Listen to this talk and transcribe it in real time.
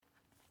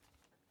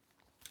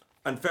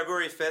On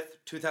February 5th,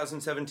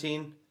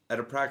 2017, at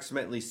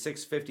approximately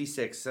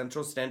 6:56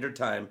 Central Standard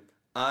Time,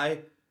 I,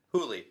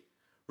 Hooley,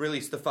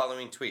 released the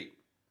following tweet.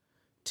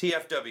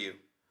 TFW,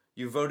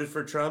 you voted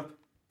for Trump,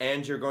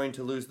 and you're going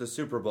to lose the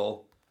Super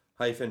Bowl,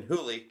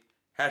 Hooley,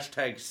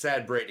 hashtag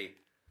sad Brady.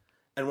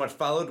 And what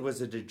followed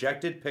was a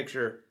dejected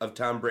picture of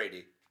Tom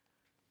Brady.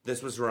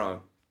 This was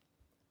wrong.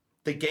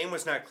 The game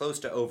was not close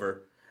to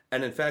over,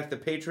 and in fact the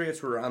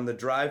Patriots were on the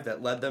drive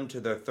that led them to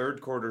their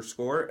third quarter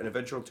score and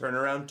eventual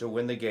turnaround to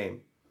win the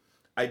game.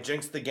 I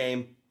jinxed the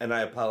game, and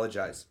I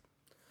apologize.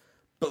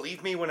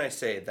 Believe me when I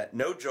say that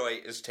no joy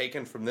is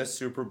taken from this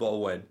Super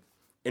Bowl win.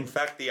 In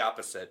fact, the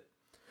opposite.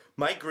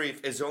 My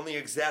grief is only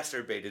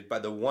exacerbated by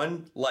the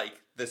one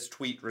like this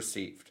tweet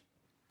received.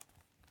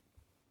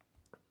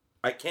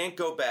 I can't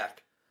go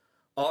back.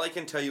 All I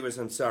can tell you is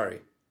I'm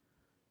sorry.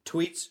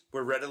 Tweets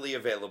were readily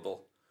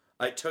available.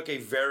 I took a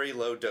very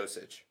low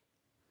dosage.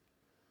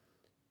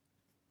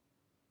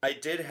 I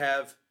did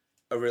have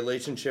a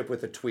relationship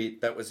with a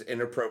tweet that was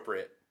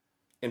inappropriate.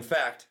 In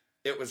fact,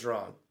 it was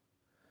wrong.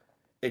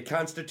 It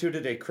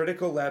constituted a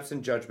critical lapse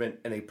in judgment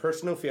and a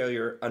personal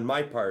failure on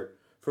my part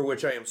for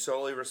which I am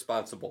solely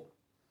responsible.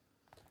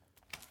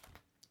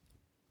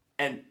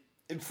 And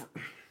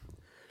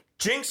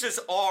jinxes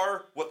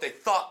are what they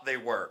thought they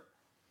were.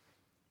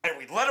 And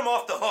we let them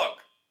off the hook.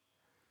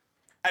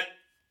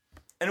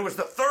 And it was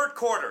the third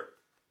quarter.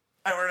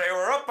 And they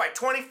were up by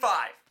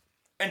 25.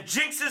 And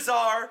jinxes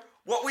are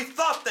what we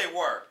thought they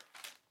were.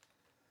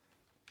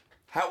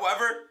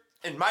 However,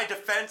 in my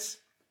defense,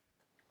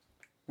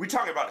 we're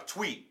talking about a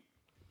tweet.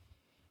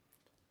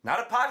 Not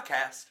a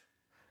podcast.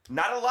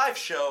 Not a live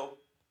show.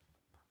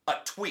 A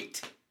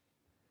tweet.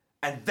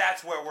 And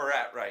that's where we're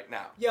at right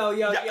now. Yo.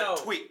 A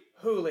tweet.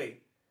 Hooley,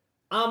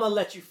 I'm going to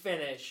let you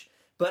finish.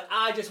 But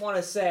I just want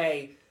to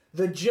say,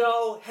 the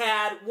Joe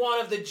had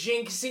one of the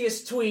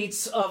jinxiest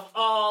tweets of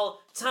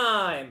all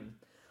time.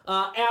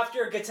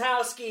 After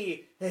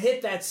Gutowski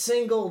hit that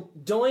single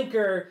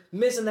doinker,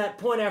 missing that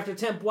point after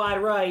attempt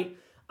wide right,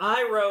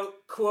 I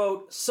wrote,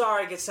 quote,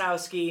 sorry,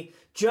 Gutowski,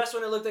 just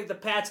when it looked like the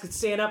Pats could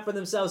stand up for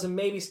themselves and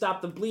maybe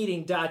stop the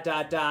bleeding, ...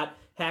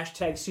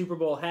 hashtag Super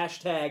Bowl,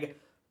 hashtag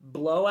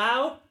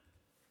blowout.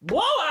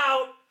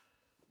 Blowout?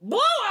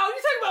 Blowout?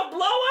 You talking about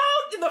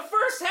blowout in the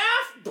first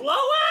half?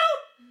 Blowout?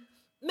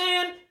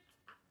 Man,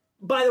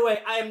 by the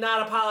way, I am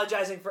not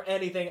apologizing for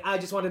anything. I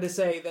just wanted to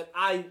say that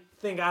I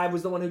think I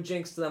was the one who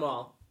jinxed them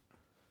all.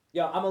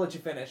 Yo, I'm gonna let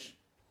you finish.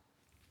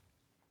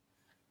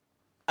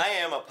 I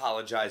am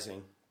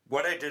apologizing.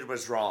 What I did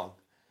was wrong.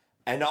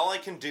 And all I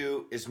can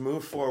do is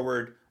move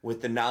forward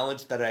with the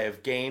knowledge that I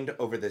have gained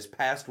over this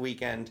past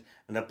weekend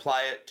and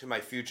apply it to my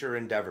future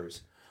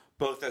endeavors,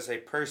 both as a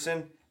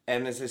person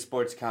and as a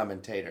sports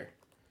commentator.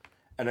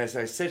 And as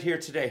I sit here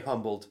today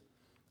humbled,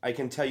 I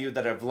can tell you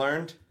that I've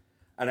learned,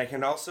 and I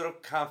can also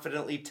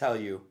confidently tell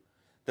you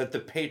that the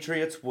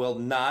Patriots will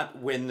not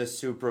win the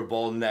Super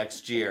Bowl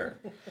next year.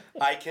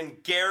 I can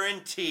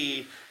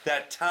guarantee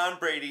that Tom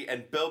Brady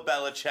and Bill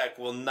Belichick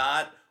will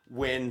not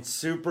win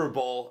Super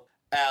Bowl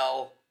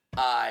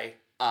LII.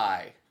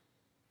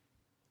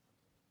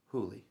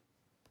 Hooley.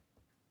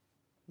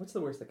 What's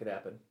the worst that could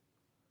happen?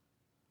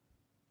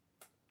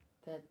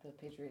 That the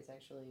Patriots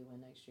actually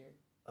win next year.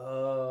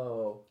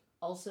 Oh.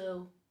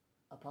 Also,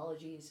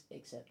 apologies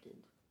accepted.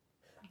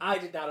 I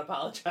did not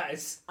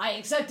apologize. I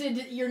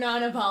accepted your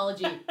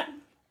non-apology.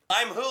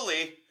 I'm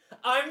Hooley.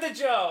 I'm the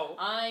Joe.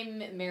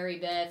 I'm Mary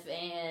Beth,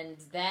 and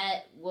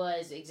that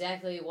was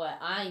exactly what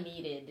I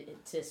needed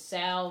to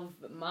salve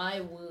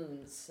my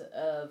wounds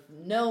of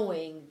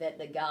knowing that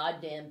the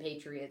goddamn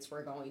Patriots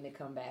were going to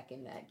come back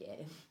in that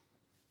game.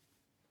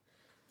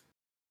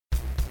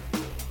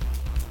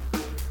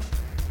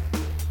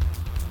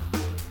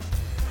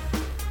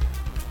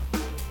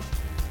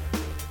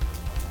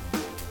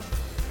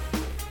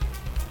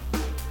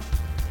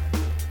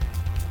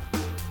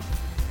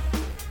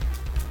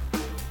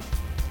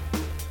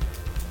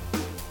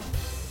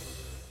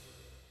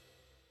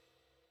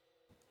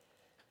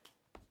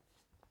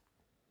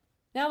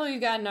 Now that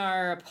we've gotten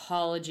our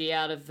apology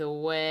out of the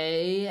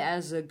way,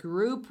 as a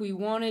group, we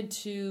wanted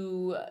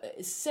to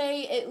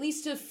say at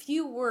least a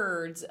few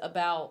words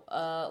about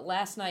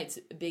last night's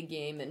big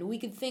game, and we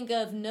could think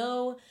of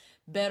no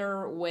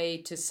better way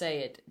to say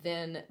it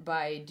than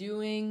by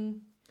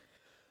doing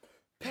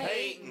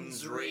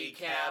Peyton's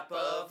recap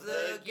of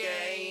the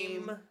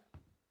game.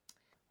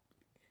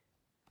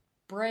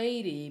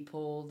 Brady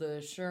pulled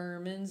a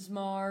Sherman's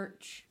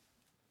March.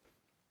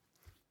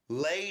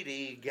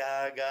 Lady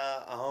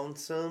Gaga on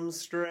some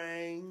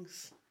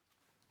strings.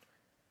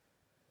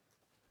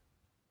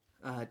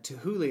 To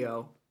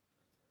Julio.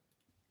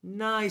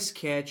 Nice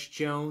catch,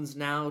 Jones.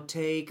 Now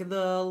take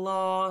the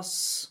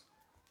loss.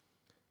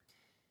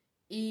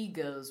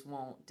 Egos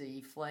won't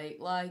deflate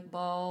like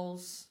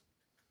balls.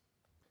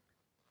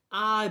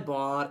 I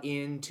bought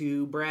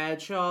into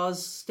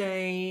Bradshaw's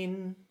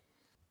stain.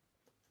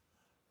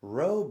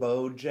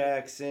 Robo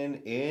Jackson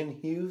in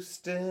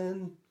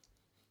Houston.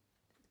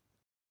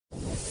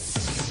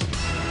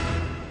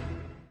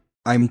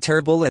 I'm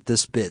terrible at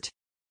this bit.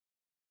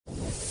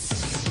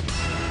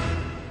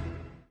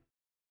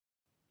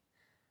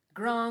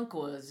 Gronk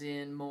was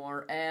in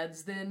more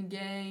ads than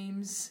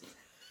games.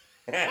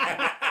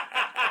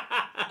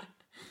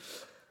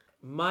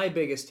 My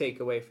biggest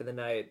takeaway for the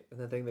night, and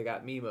the thing that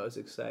got me most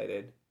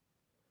excited,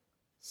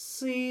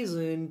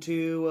 Season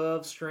 2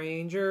 of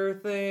Stranger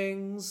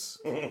Things.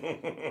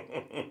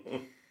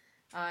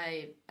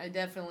 I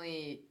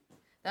definitely...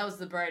 That was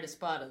the brightest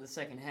spot of the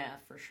second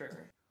half, for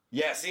sure.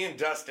 Yeah, seeing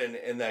Dustin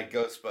in that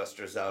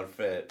Ghostbusters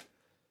outfit.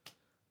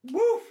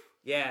 Woof!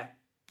 Yeah.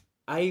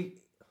 I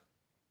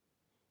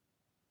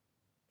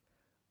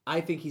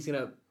think he's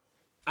gonna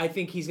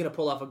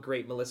pull off a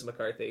great Melissa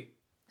McCarthy.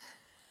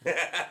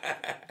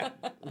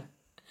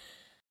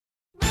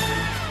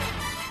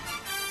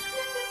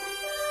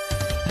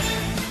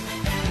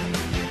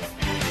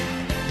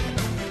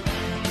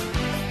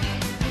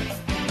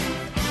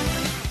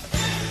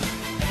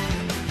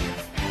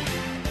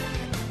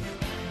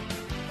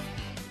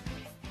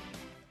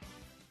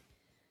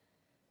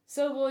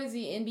 So, boys,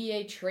 the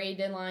NBA trade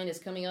deadline is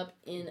coming up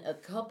in a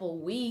couple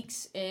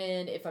weeks,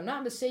 and if I'm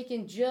not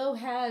mistaken, Joe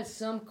has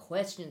some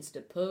questions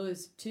to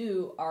pose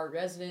to our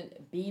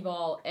resident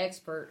b-ball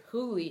expert,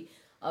 Hooley,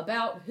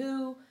 about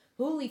who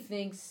Hooley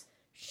thinks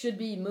should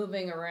be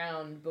moving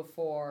around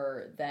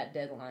before that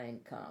deadline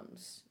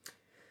comes.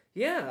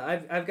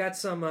 Yeah, I've got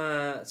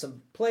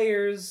some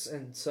players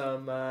and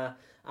some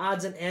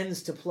odds and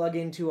ends to plug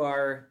into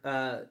our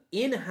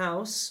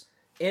in-house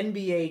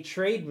NBA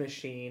trade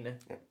machine,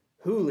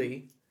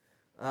 Hooley,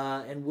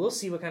 and we'll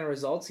see what kind of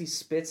results he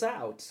spits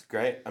out.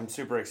 Great. I'm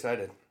super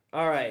excited.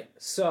 All right,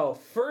 so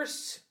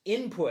first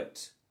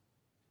input.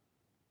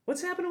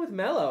 What's happening with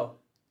Melo?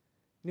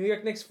 New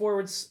York Knicks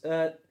forwards,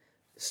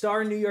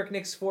 star New York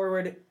Knicks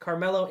forward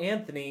Carmelo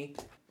Anthony.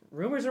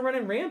 Rumors are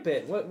running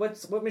rampant.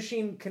 What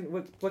machine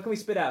what can we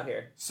spit out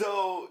here?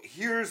 So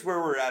here's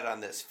where we're at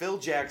on this. Phil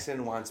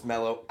Jackson wants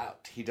Melo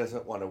out. He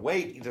doesn't want to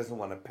wait. He doesn't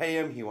want to pay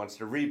him. He wants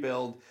to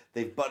rebuild.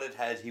 They've butted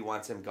heads. He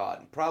wants him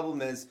gone.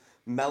 Problem is,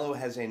 Melo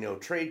has a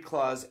no-trade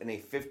clause and a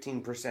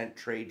 15%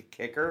 trade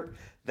kicker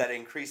that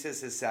increases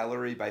his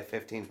salary by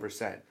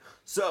 15%.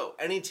 So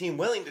any team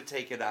willing to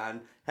take it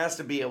on has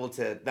to be able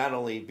to not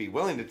only be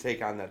willing to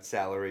take on that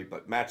salary,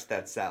 but match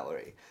that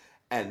salary.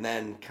 And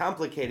then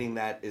complicating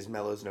that is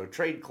Melo's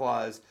no-trade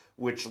clause,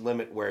 which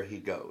limit where he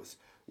goes.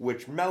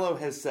 Which Melo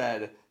has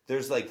said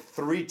there's like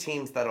 3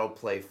 teams that I'll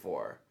play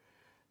for.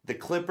 The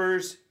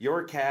Clippers,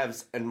 your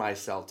Cavs, and my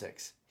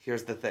Celtics.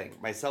 Here's the thing.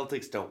 My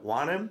Celtics don't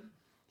want him.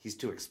 He's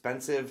too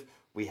expensive.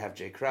 We have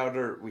Jay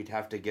Crowder. We'd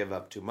have to give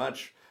up too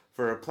much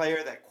for a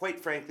player that, quite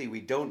frankly, we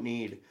don't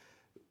need.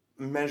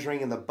 Measuring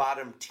in the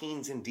bottom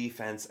teens in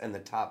defense and the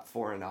top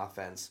 4 in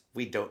offense,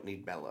 we don't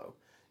need Melo.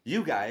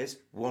 You guys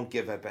won't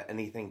give up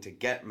anything to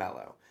get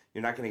Melo.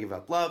 You're not going to give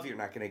up Love. You're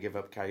not going to give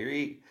up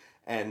Kyrie.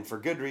 And for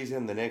good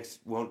reason, the Knicks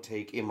won't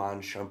take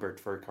Iman Shumpert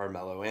for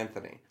Carmelo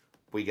Anthony.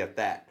 We get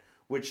that.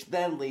 Which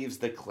then leaves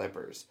the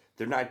Clippers.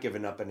 They're not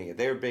giving up any of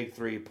their big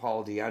 3,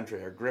 Paul,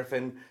 DeAndre, or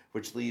Griffin,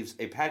 which leaves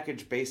a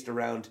package based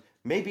around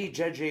maybe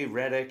JJ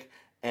Redick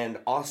and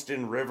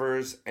Austin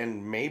Rivers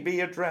and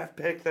maybe a draft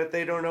pick that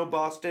they don't know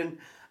Boston.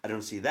 I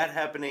don't see that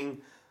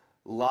happening.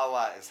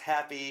 Lala is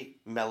happy.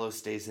 Melo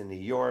stays in New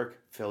York.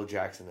 Phil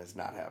Jackson is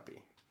not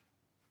happy.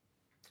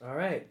 All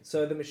right,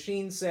 so the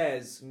machine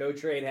says no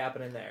trade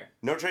happening there.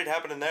 No trade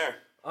happening there.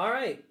 All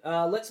right,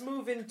 let's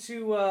move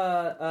into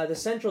the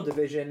Central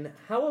Division.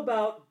 How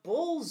about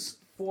Bulls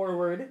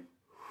forward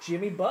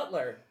Jimmy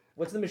Butler?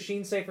 What's the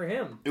machine say for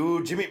him?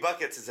 Ooh, Jimmy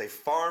Buckets is a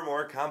far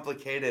more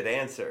complicated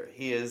answer.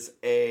 He is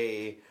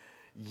a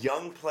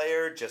young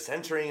player just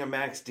entering a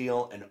max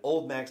deal, an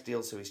old max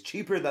deal, so he's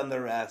cheaper than the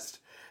rest.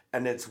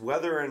 And it's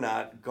whether or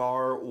not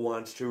Gar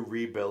wants to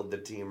rebuild the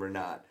team or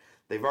not.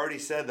 They've already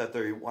said that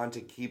they want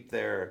to keep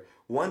their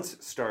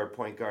once-star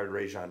point guard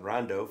Rajon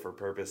Rondo for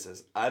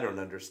purposes I don't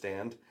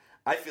understand.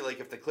 I feel like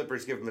if the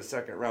Clippers give him a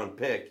second-round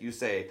pick, you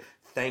say,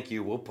 thank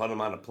you, we'll put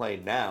him on a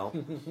plane now.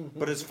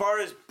 But as far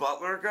as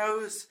Butler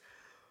goes,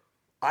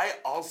 I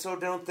also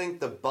don't think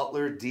the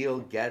Butler deal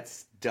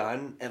gets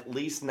done, at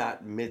least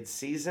not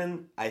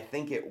mid-season. I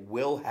think it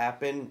will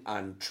happen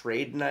on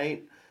trade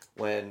night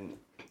when...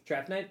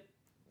 Draft night?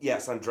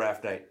 Yes, on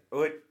draft night.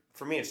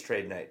 For me, it's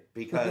trade night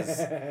because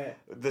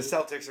the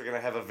Celtics are going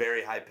to have a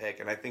very high pick,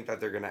 and I think that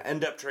they're going to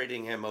end up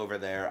trading him over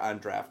there on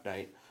draft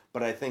night.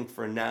 But I think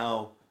for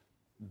now,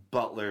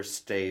 Butler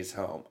stays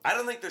home. I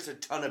don't think there's a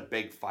ton of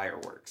big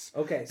fireworks.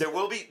 Okay. There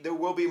will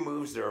be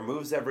moves. There are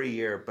moves every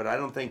year, but I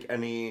don't think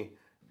any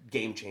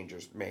game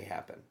changers may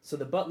happen. So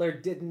the Butler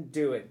didn't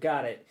do it.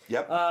 Got it.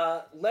 Yep.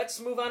 Let's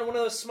move on to one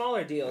of those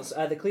smaller deals.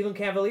 The Cleveland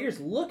Cavaliers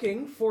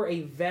looking for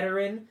a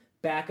veteran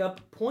backup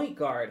point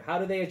guard. How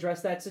do they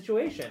address that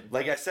situation?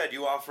 Like I said,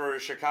 you offer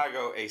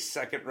Chicago a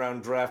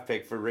second-round draft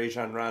pick for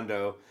Rajon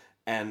Rondo,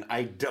 and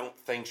I don't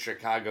think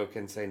Chicago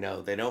can say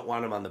no. They don't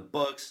want him on the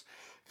books.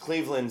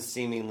 LeBron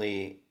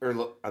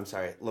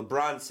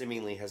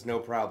seemingly has no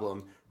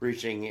problem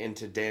reaching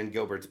into Dan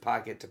Gilbert's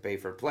pocket to pay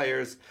for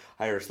players.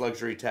 Irish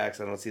luxury tax,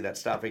 I don't see that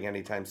stopping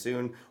anytime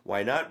soon.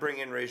 Why not bring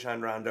in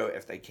Rajon Rondo?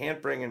 If they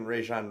can't bring in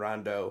Rajon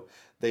Rondo,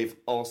 they've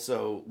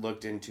also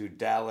looked into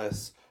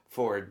Dallas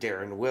for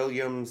Darren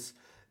Williams.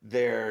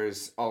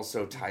 There's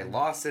also Ty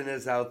Lawson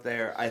is out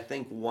there. I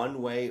think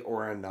one way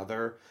or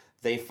another,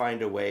 they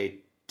find a way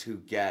to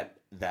get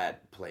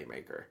that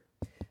playmaker.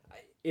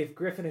 If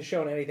Griffin has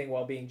shown anything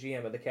while being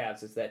GM of the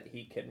Cavs, it's that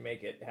he can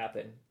make it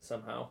happen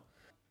somehow.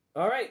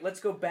 All right, let's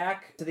go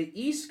back to the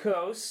East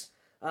Coast.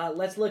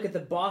 Let's look at the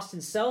Boston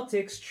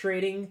Celtics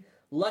trading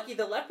Lucky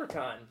the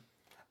Leprechaun.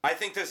 I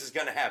think this is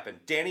going to happen.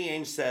 Danny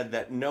Ainge said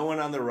that no one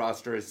on the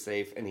roster is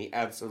safe, and he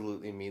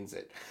absolutely means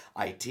it.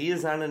 IT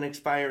is on an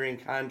expiring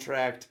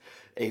contract.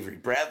 Avery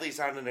Bradley's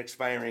on an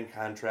expiring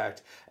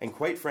contract. And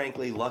quite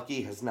frankly,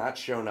 Lucky has not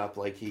shown up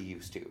like he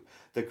used to.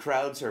 The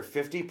crowds are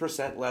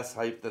 50% less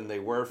hyped than they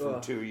were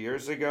from 2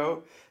 years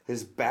ago.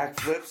 His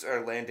backflips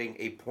are landing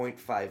a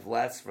 0.5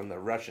 less from the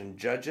Russian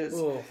judges.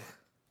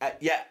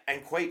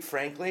 And quite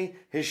frankly,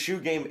 his shoe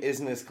game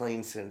isn't as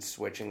clean since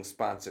switching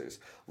sponsors.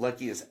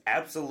 Lucky is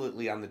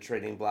absolutely on the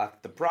trading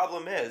block. The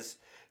problem is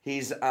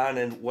he's on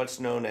what's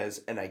known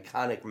as an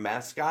iconic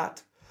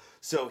mascot,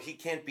 so he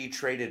can't be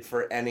traded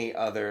for any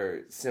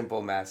other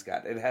simple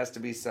mascot. It has to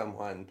be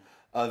someone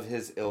of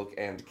his ilk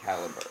and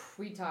caliber.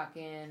 We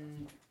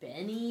talking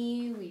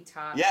Benny? We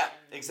talking... Yeah,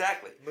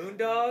 exactly.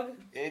 Moondog?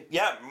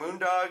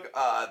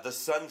 Moondog. The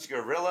Sun's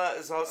Gorilla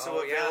is also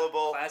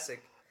available. Yeah.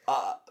 Classic.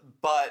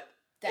 But...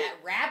 That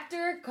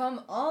raptor?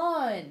 Come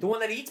on. The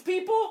one that eats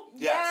people?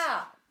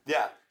 Yes.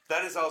 Yeah,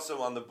 that is also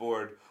on the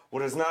board.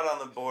 What is not on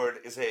the board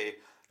is a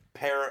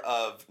pair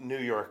of New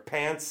York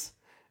pants,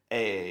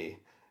 a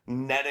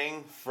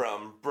netting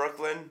from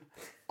Brooklyn,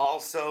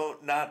 also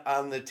not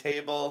on the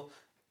table,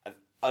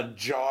 a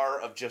jar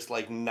of just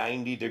like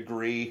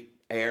 90-degree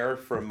air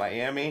from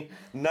Miami.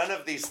 None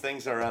of these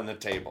things are on the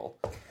table.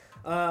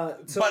 But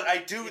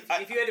I do...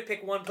 If you had to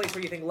pick one place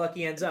where you think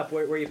Lucky ends up,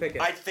 where are you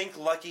picking? I think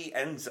Lucky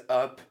ends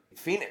up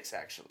Phoenix,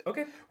 actually.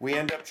 Okay. We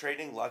end up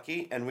trading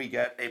Lucky, and we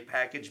get a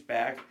package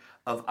back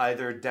of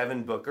either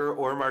Devin Booker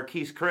or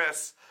Marquise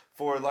Chris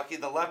for Lucky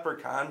the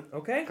Leprechaun.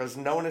 Okay. Because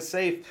no one is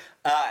safe.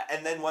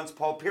 And then once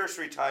Paul Pierce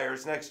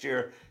retires next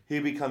year, he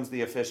becomes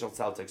the official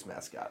Celtics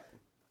mascot.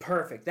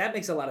 Perfect. That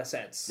makes a lot of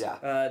sense.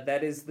 Yeah.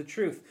 That is the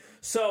truth.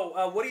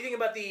 So, what do you think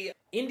about the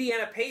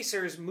Indiana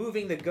Pacers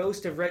moving the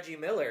ghost of Reggie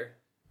Miller?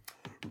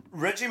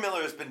 Reggie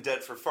Miller has been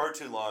dead for far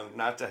too long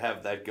not to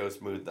have that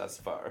ghost moved thus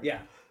far.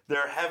 Yeah.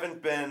 There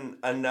haven't been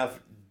enough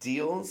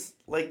deals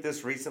like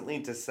this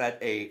recently to set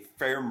a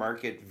fair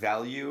market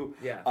value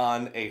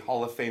on a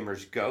Hall of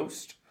Famer's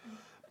ghost.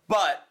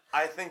 But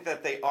I think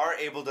that they are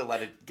able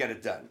to get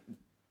it done.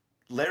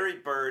 Larry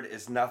Bird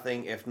is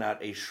nothing if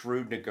not a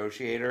shrewd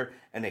negotiator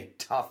and a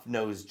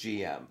tough-nosed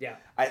GM. Yeah.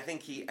 I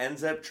think he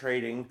ends up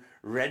trading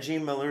Reggie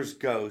Miller's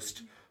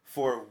ghost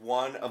for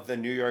one of the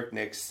New York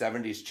Knicks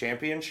 70s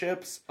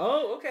championships.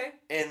 Oh, okay.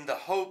 In the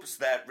hopes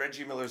that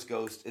Reggie Miller's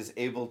ghost is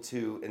able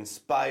to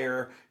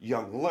inspire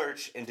young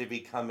Lurch into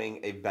becoming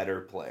a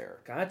better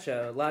player.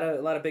 Gotcha. A lot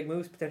of big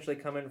moves potentially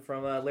coming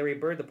from Larry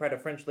Bird, the pride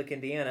of French Lick,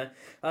 Indiana.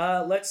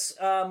 Let's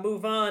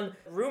move on.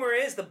 Rumor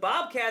is the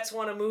Bobcats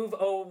want to move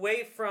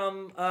away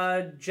from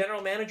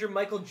general manager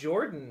Michael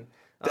Jordan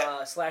 /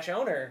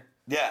 owner.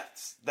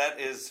 Yes, that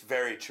is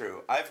very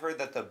true. I've heard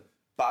that the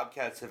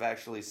Bobcats have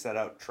actually set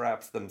out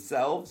traps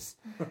themselves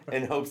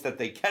in hopes that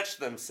they catch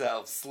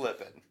themselves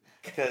slipping,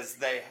 because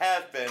they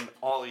have been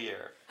all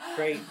year.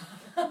 Great.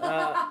 And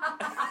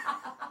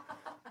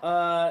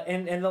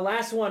the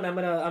last one, I'm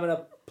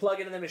gonna plug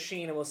into the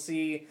machine and we'll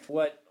see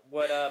what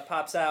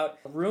pops out.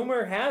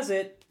 Rumor has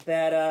it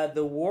that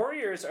the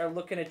Warriors are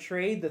looking to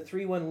trade the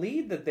 3-1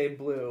 lead that they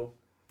blew.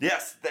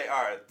 Yes, they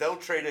are. They'll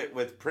trade it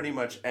with pretty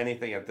much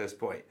anything at this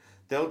point.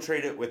 They'll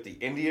trade it with the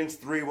Indians'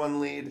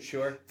 3-1 lead.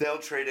 Sure. They'll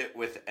trade it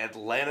with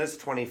Atlanta's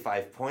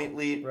 25-point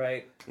lead.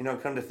 Right. You know,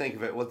 come to think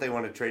of it, what they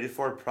want to trade it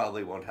for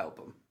probably won't help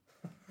them.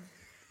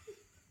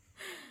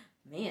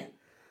 Man,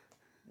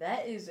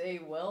 that is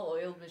a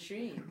well-oiled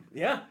machine.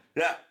 Yeah.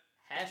 Yeah.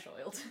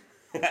 Hash-oiled.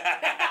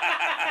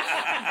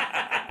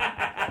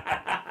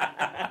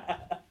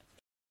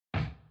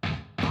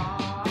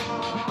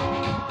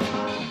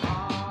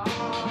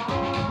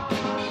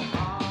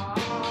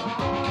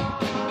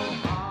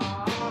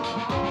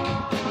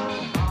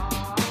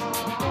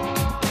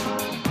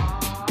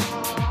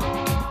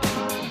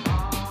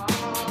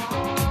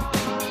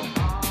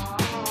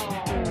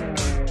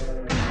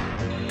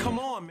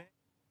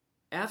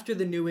 After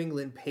the New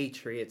England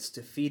Patriots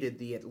defeated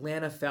the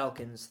Atlanta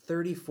Falcons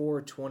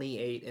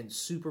 34-28 in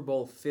Super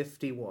Bowl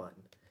 51,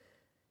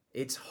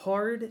 it's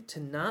hard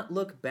to not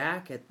look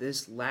back at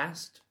this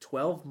last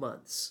 12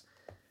 months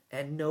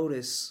and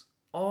notice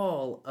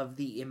all of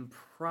the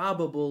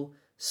improbable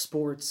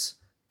sports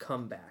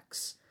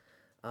comebacks.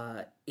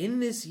 In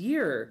this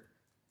year,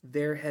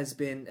 there has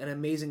been an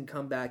amazing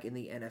comeback in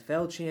the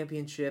NFL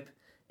Championship,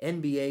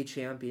 NBA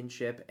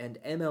Championship, and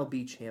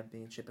MLB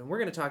Championship. And we're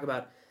going to talk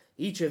about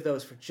each of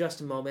those for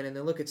just a moment and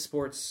then look at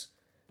sports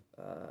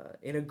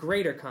in a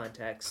greater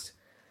context.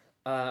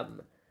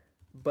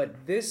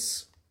 But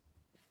this...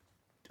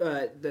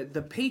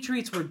 The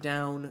Patriots were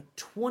down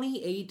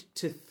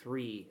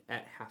 28-3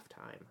 at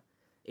halftime.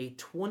 A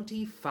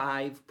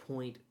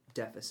 25-point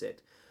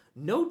deficit.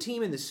 No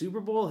team in the Super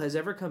Bowl has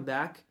ever come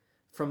back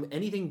from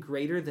anything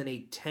greater than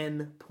a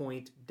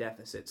 10-point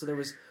deficit. So there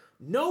was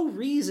no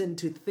reason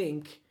to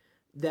think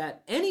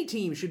that any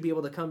team should be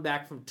able to come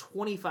back from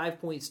 25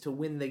 points to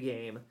win the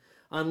game,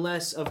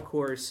 unless, of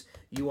course,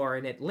 you are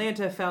an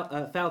Atlanta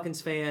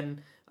Falcons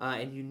fan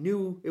and you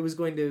knew it was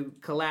going to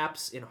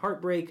collapse in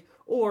heartbreak,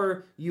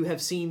 or you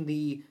have seen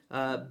the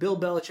Bill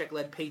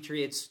Belichick-led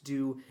Patriots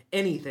do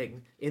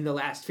anything in the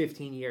last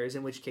 15 years,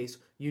 in which case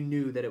you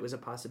knew that it was a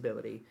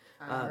possibility.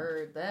 I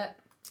heard that.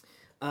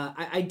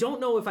 I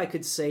don't know if I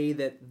could say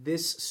that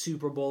this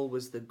Super Bowl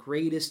was the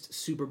greatest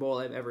Super Bowl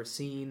I've ever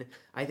seen.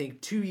 I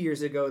think 2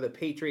 years ago, the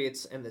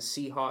Patriots and the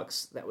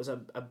Seahawks, that was a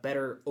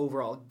better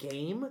overall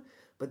game.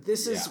 But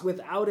this is,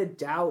 without a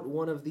doubt,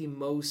 one of the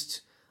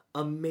most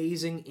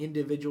amazing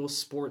individual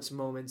sports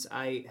moments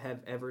I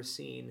have ever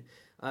seen.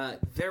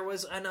 There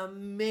was an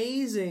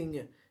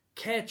amazing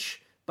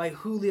catch by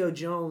Julio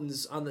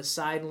Jones on the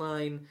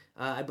sideline,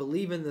 I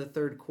believe in the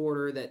third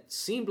quarter, that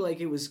seemed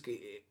like it was going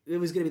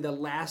to be the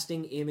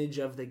lasting image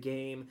of the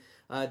game.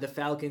 The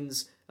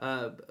Falcons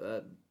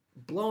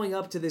blowing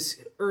up to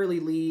this early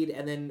lead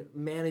and then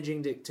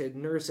managing to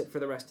nurse it for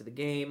the rest of the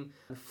game.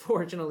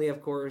 Unfortunately,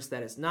 of course,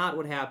 that is not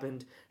what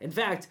happened. In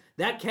fact,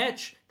 that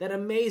catch, that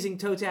amazing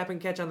toe-tapping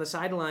catch on the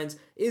sidelines,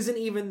 isn't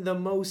even the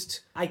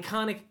most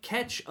iconic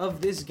catch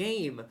of this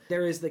game.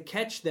 There is the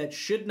catch that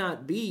should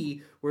not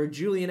be, where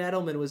Julian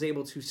Edelman was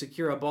able to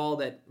secure a ball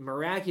that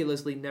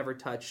miraculously never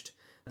touched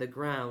the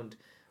ground.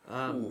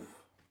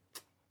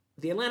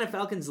 The Atlanta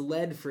Falcons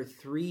led for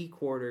 3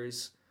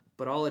 quarters,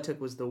 but all it took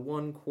was the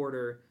 1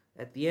 quarter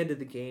at the end of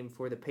the game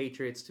for the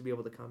Patriots to be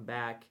able to come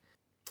back.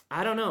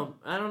 I don't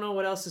know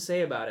what else to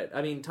say about it.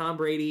 I mean, Tom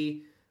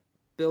Brady,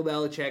 Bill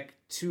Belichick,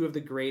 2 of the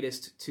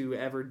greatest to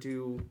ever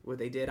do what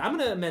they did. I'm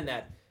going to amend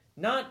that.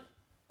 Not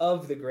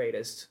of the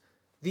greatest,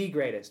 the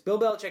greatest. Bill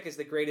Belichick is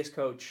the greatest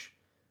coach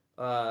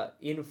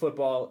in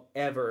football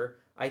ever.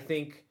 I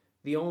think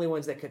the only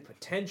ones that could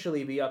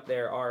potentially be up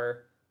there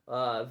are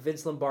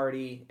Vince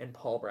Lombardi and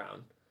Paul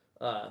Brown,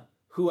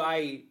 who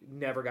I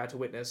never got to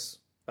witness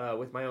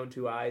with my own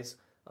 2 eyes.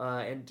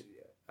 And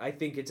I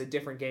think it's a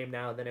different game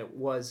now than it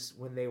was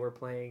when they were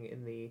playing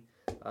in the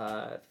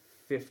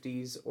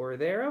 50s or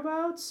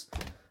thereabouts.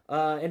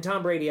 And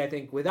Tom Brady, I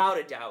think, without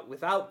a doubt,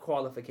 without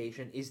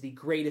qualification, is the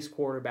greatest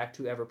quarterback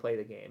to ever play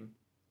the game.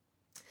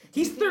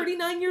 He's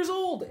 39 years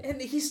old, and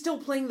he's still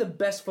playing the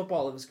best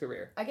football of his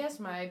career. I guess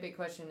my big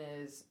question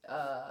is,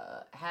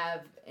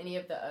 have any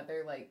of the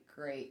other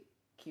great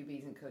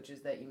QBs and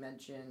coaches that you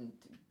mentioned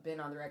been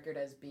on the record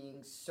as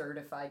being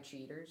certified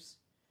cheaters?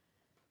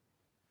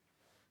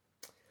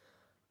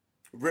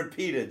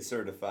 Repeated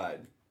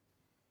certified.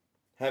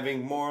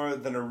 Having more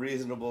than a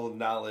reasonable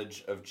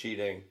knowledge of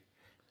cheating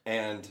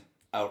and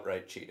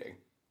outright cheating.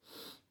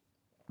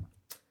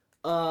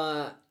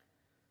 I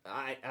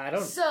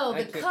don't... So,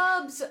 the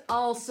Cubs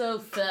also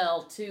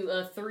fell to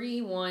a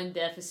 3-1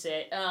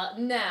 deficit.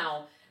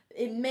 Now,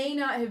 it may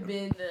not have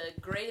been the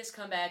greatest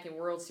comeback in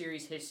World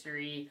Series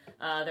history.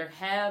 There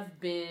have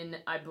been,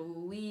 I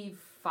believe,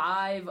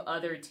 5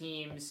 other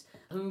teams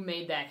who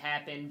made that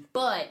happen,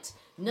 but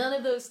none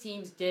of those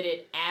teams did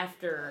it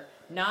after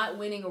not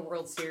winning a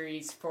World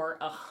Series for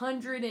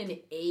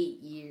 108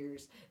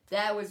 years.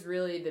 That was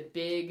really the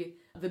big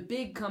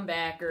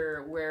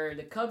comebacker where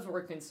the Cubs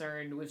were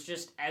concerned, was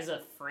just as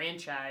a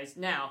franchise.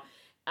 Now,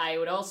 I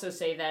would also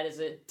say that is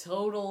a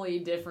totally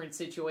different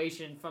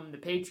situation from the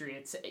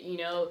Patriots. You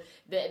know,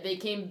 they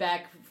came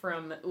back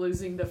from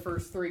losing the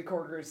first 3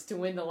 quarters to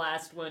win the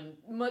last one,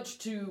 much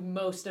to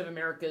most of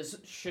America's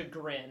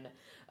chagrin.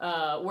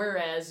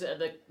 Whereas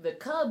the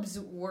Cubs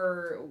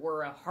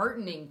were a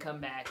heartening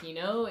comeback. You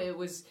know, it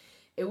was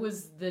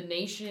the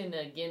nation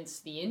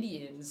against the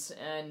Indians,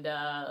 and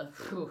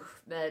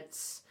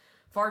that's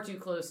far too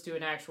close to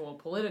an actual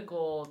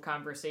political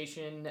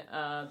conversation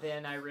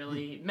than I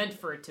really meant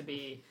for it to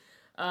be.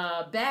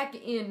 Back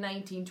in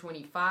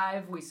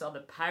 1925, we saw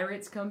the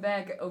Pirates come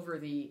back over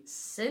the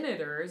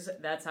Senators.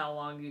 That's how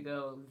long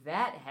ago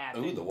that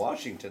happened. Ooh, the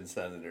Washington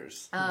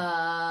Senators. It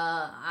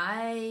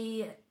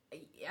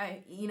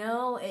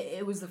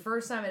was the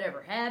first time it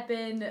ever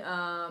happened.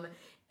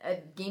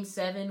 Game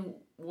 7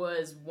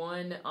 was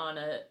won on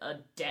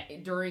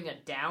during a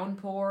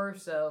downpour,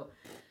 so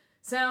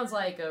sounds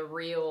like a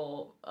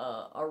real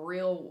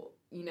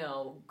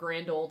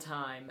grand old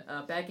time.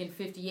 Back in --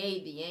 the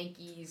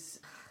Yankees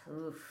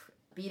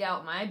beat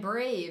out my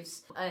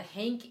Braves, a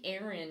Hank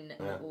Aaron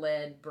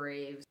led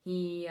Braves.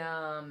 He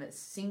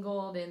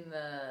singled in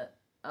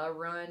a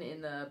run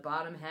in the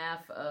bottom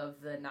half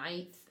of the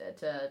 9th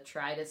to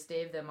try to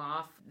stave them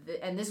off,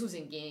 and this was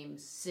in Game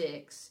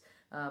 6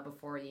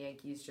 before the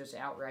Yankees just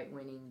outright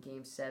winning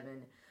Game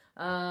 7.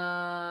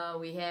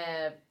 We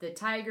have the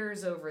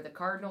Tigers over the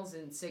Cardinals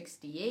in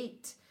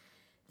 '68.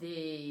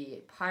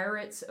 the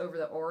Pirates over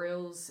the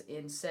Orioles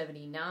in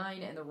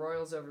 79, and the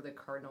Royals over the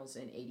Cardinals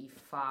in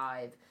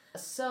 85.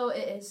 So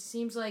it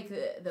seems like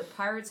the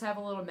Pirates have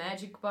a little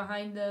magic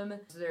behind them.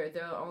 They're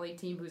the only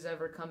team who's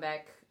ever come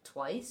back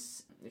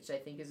twice, which I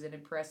think is an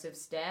impressive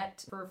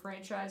stat for a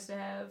franchise to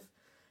have.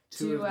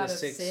 Two out of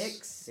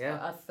six,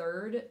 yeah. A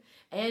third.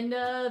 And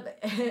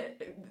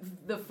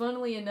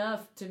funnily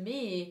enough, to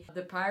me,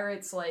 the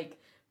Pirates, like,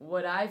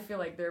 what I feel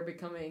like they're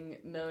becoming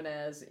known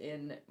as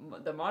in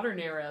the modern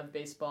era of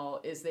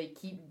baseball is they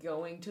keep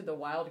going to the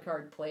wild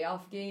card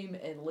playoff game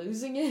and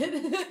losing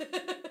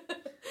it.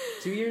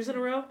 2 years in a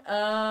row?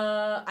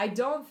 I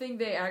don't think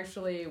they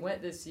actually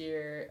went this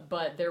year,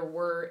 but there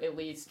were at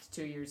least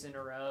 2 years in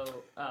a row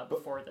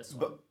before this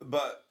one.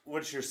 But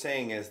what you're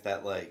saying is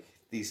that, like,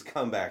 these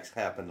comebacks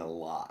happen a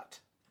lot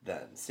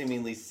then,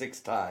 seemingly 6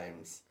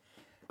 times.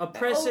 A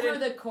precedent...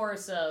 Over the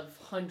course of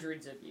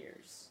hundreds of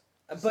years.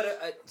 But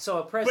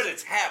a precedent... But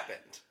it's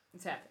happened.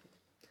 It's happened.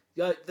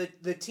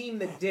 The team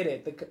that did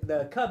it,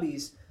 the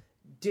Cubbies,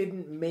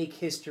 didn't make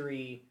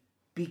history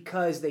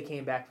because they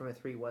came back from a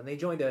 3-1. They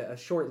joined a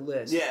short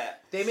list. Yeah,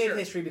 They made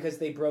history because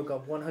they broke a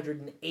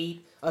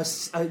a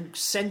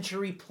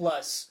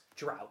century-plus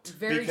drought.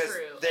 Very true.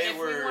 And if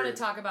we want to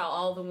talk about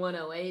all the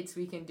 108s,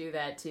 we can do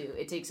that too.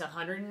 It takes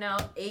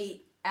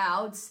 108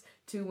 outs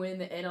to win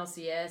the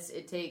NLCS.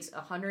 It takes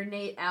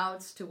 108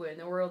 outs to win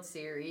the World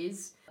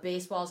Series.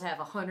 Baseballs have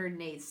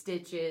 108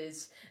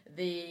 stitches.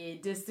 The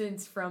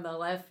distance from the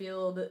left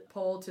field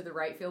pole to the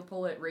right field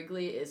pole at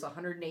Wrigley is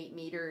 108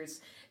 meters.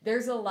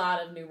 There's a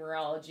lot of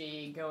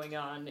numerology going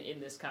on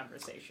in this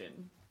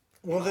conversation.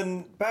 Well,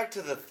 then back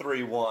to the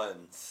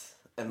 3-1s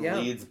and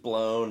leads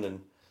blown,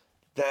 and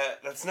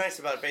that's nice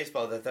about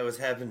baseball that was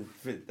happening,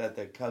 that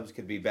the Cubs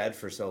could be bad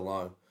for so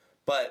long.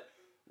 But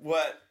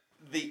what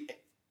the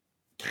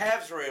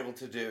Cavs were able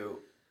to do,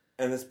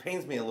 and this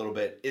pains me a little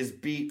bit, is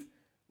beat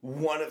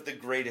one of the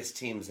greatest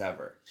teams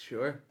ever.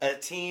 Sure. A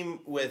team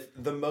with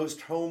the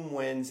most home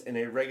wins in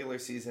a regular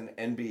season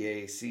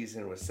NBA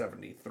season was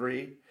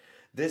 73.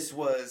 This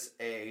was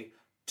a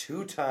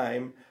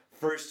 2-time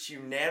first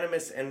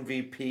unanimous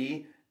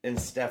MVP in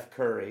Steph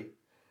Curry.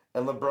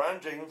 And LeBron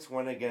James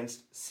went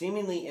against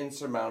seemingly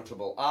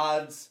insurmountable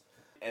odds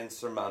and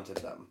surmounted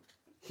them.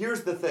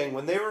 Here's the thing.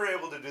 When they were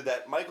able to do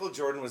that, Michael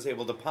Jordan was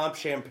able to pop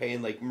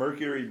champagne like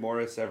Mercury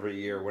Morris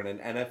every year when an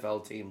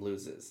NFL team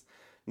loses.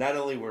 Not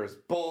only were his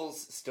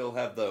Bulls still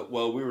have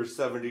we were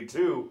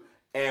 72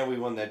 and we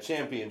won that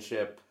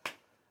championship,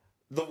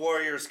 the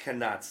Warriors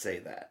cannot say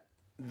that.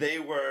 They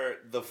were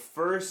the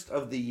first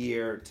of the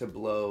year to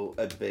blow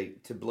a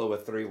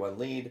 3-1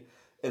 lead.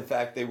 In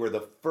fact, they were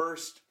the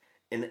first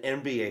in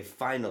NBA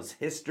Finals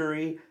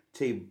history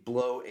to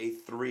blow a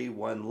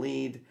 3-1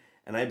 lead,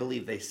 and I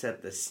believe they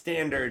set the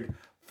standard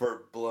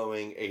for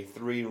blowing a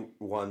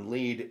 3-1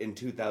 lead in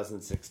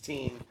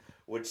 2016,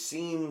 which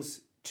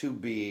seems to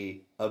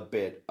be a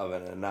bit of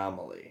an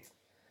anomaly.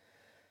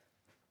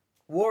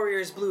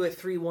 Warriors blew a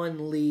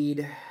 3-1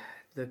 lead.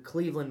 The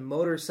Cleveland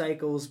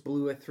Motorcycles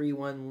blew a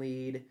 3-1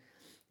 lead.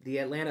 The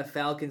Atlanta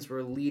Falcons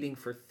were leading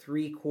for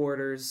 3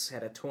 quarters,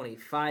 had a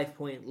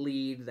 25-point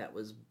lead that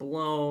was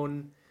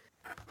blown.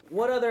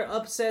 What other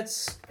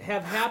upsets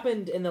have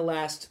happened in the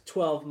last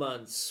 12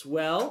 months?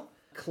 Well,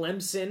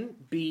 Clemson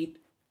beat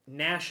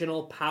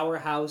national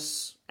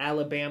powerhouse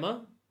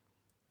Alabama.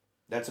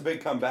 That's a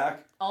big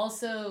comeback.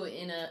 Also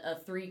in a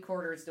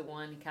 3/4 to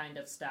 1 kind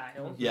of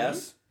style.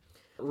 Yes.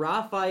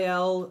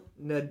 Rafael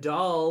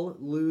Nadal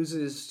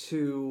loses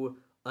to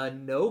a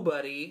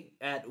nobody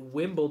at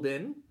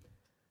Wimbledon.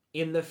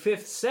 In the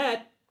 5th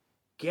set,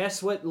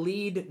 guess what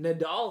lead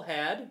Nadal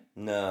had?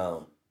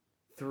 No.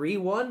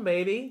 3-1,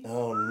 baby.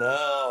 Oh,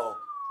 no.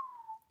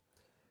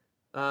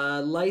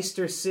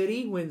 Leicester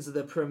City wins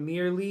the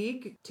Premier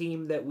League,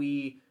 team that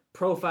we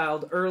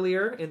profiled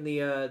earlier in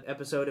the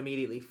episode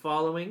immediately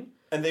following.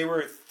 And they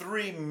were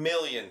 3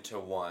 million to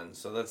 1,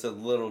 so that's a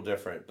little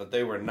different, but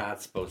they were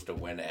not supposed to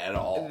win at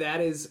all.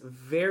 That is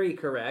very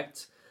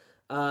correct.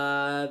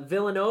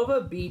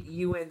 Villanova beat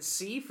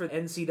UNC for the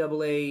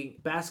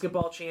NCAA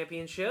basketball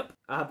championship.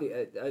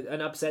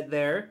 An upset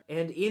there.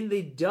 And in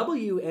the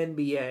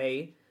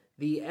WNBA,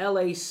 the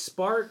LA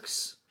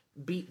Sparks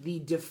beat the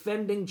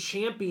defending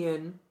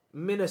champion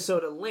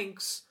Minnesota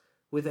Lynx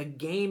with a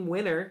game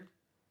winner.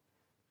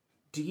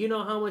 Do you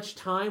know how much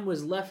time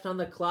was left on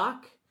the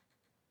clock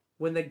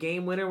when the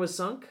game winner was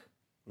sunk?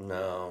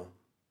 No.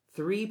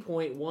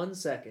 3.1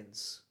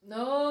 seconds.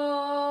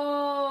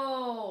 No!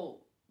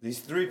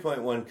 These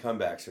 3.1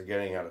 comebacks are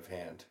getting out of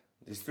hand.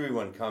 These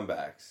 3-1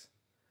 comebacks.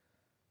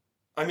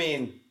 I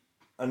mean,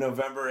 on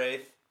November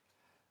 8th,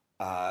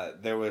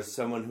 there was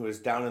someone who was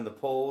down in the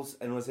polls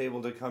and was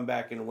able to come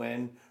back and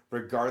win,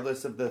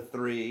 regardless of the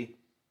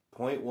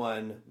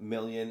 3.1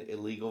 million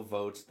illegal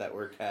votes that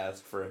were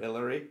cast for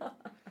Hillary.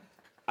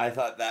 I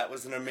thought that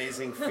was an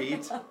amazing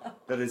feat.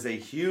 That is a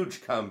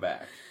huge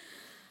comeback.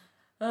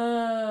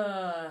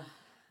 For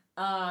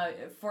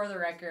the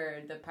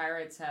record, the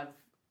Pirates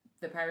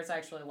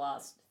actually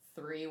lost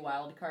 3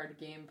 wildcard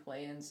game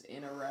play-ins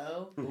in a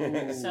row.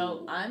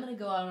 So I'm going to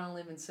go out on a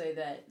limb and say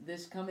that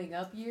this coming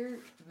up year,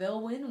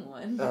 they'll win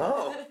one.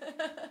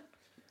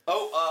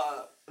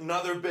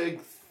 Another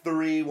big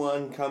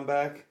 3-1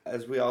 comeback,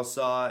 as we all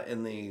saw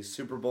in the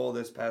Super Bowl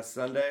this past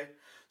Sunday.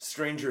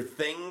 Stranger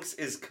Things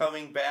is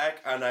coming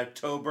back on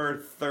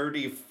October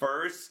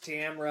 31st.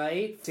 Damn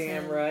right.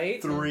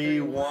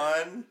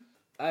 3-1.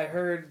 I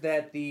heard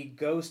that the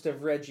ghost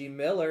of Reggie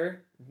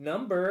Miller,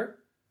 number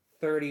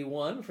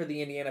 31 for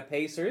the Indiana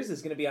Pacers,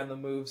 is going to be on the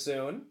move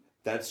soon.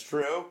 That's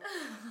true.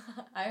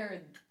 I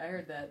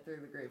heard that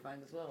through the grapevine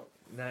as well.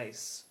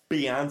 Nice.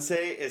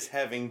 Beyonce is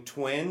having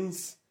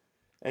twins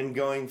and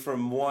going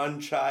from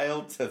 1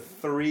 child to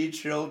 3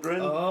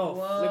 children. Oh,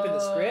 flipping the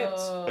script.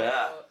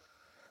 Yeah.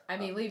 I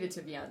mean, leave it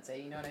to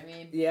Beyonce, you know what I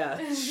mean? Yeah.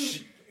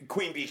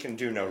 Queen Bee can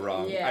do no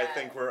wrong. Yeah. I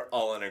think we're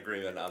all in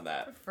agreement on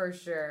that. For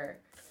sure.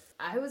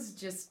 I was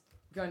just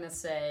going to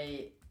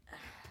say,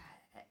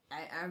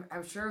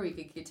 I'm sure we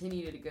could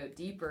continue to go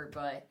deeper,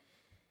 but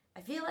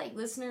I feel like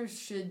listeners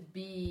should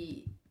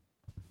be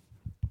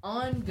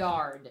on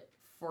guard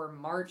for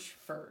March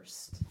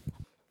 1st.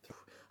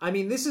 I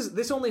mean,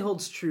 this only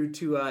holds true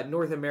to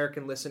North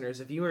American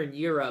listeners. If you were in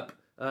Europe,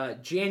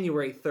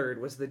 January 3rd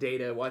was the day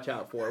to watch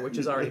out for, which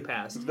is already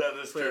passed. That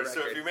is true.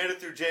 So if you made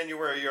it through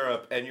January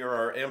Europe and you're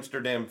our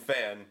Amsterdam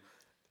fan,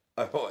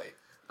 ahoy.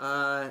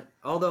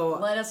 Although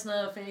let us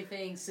know if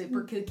anything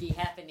super kooky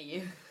happened to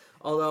you.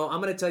 Although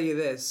I'm going to tell you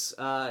this,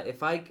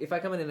 if I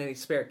come in any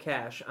spare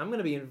cash, I'm going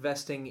to be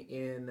investing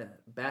in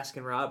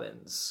Baskin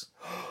Robbins.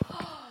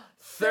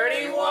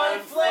 31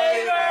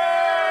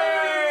 flavors.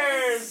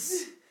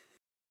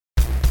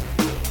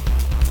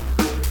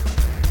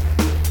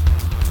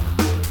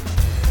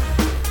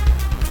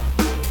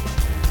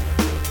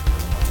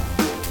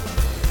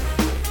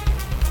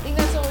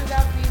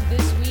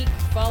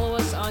 Follow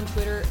us on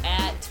Twitter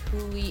at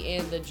Hooli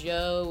and the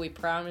Joe. We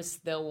promise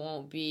there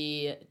won't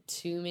be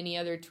too many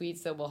other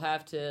tweets that we'll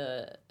have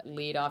to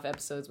lead off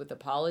episodes with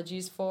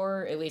apologies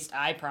for. At least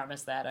I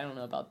promise that. I don't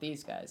know about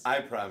these guys.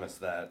 I promise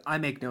that. I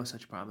make no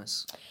such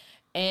promise.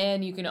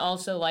 And you can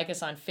also like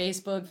us on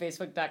Facebook,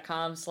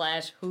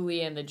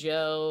 facebook.com/Hooli and the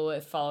Joe.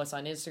 Follow us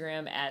on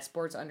Instagram at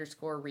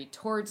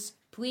sports_retorts.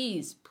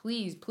 Please,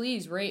 please,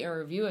 please rate and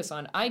review us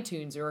on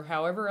iTunes or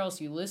however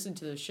else you listen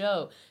to the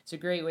show. It's a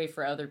great way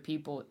for other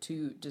people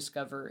to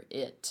discover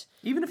it.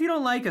 Even if you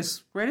don't like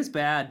us, rate us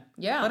bad.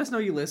 Yeah. Let us know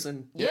you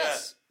listen.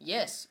 Yes,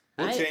 yes.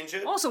 We'll change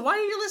it. Also, why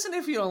do you listen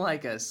if you don't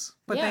like us?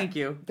 But thank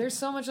you. There's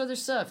so much other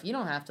stuff. You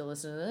don't have to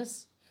listen to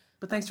this.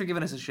 But thanks for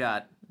giving us a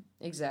shot.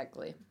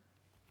 Exactly.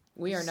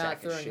 We are not Sack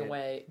of throwing shit.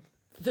 away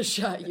the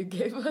shot you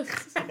gave us.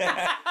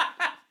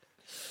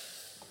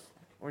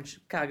 We're in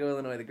Chicago,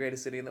 Illinois, the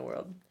greatest city in the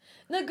world.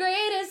 The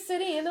greatest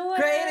city in the world.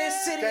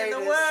 Greatest city in the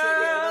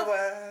world.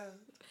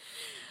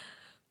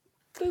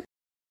 Boop.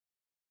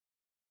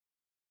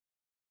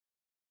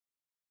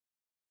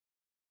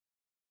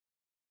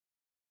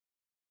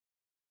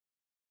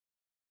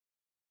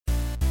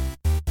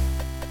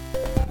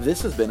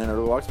 This has been a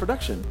Nerdalogs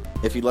production.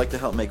 If you'd like to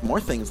help make more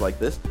things like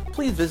this,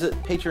 please visit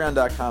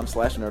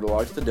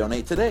patreon.com/nerdalogs to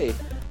donate today.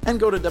 And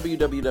go to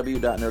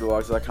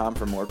www.nerdalogs.com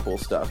for more cool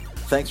stuff.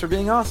 Thanks for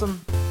being awesome.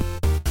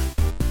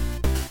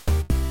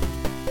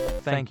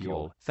 Thank you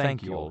all.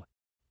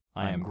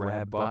 I am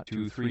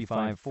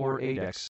GrabBot23548X.